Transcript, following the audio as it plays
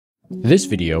This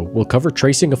video will cover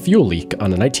tracing a fuel leak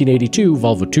on a 1982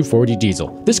 Volvo 240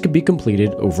 diesel. This can be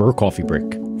completed over a coffee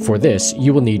break. For this,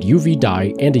 you will need UV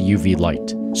dye and a UV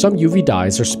light. Some UV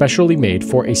dyes are specially made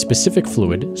for a specific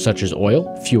fluid, such as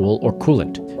oil, fuel, or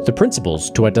coolant. The principles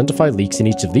to identify leaks in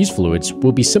each of these fluids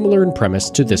will be similar in premise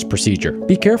to this procedure.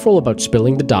 Be careful about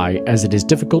spilling the dye, as it is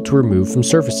difficult to remove from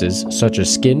surfaces such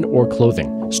as skin or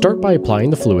clothing. Start by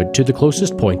applying the fluid to the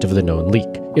closest point of the known leak.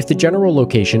 If the general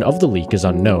location of the leak is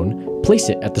unknown, place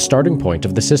it at the starting point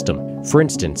of the system. For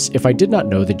instance, if I did not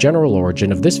know the general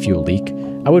origin of this fuel leak,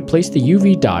 I would place the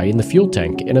UV dye in the fuel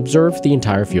tank and observe the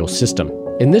entire fuel system.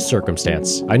 In this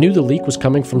circumstance, I knew the leak was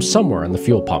coming from somewhere on the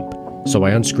fuel pump, so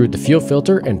I unscrewed the fuel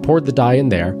filter and poured the dye in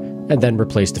there, and then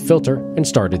replaced the filter and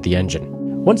started the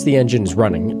engine. Once the engine is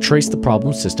running, trace the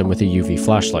problem system with a UV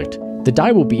flashlight. The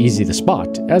dye will be easy to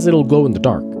spot, as it'll glow in the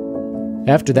dark.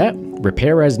 After that,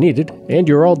 repair as needed, and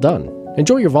you're all done.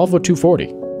 Enjoy your Volvo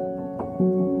 240.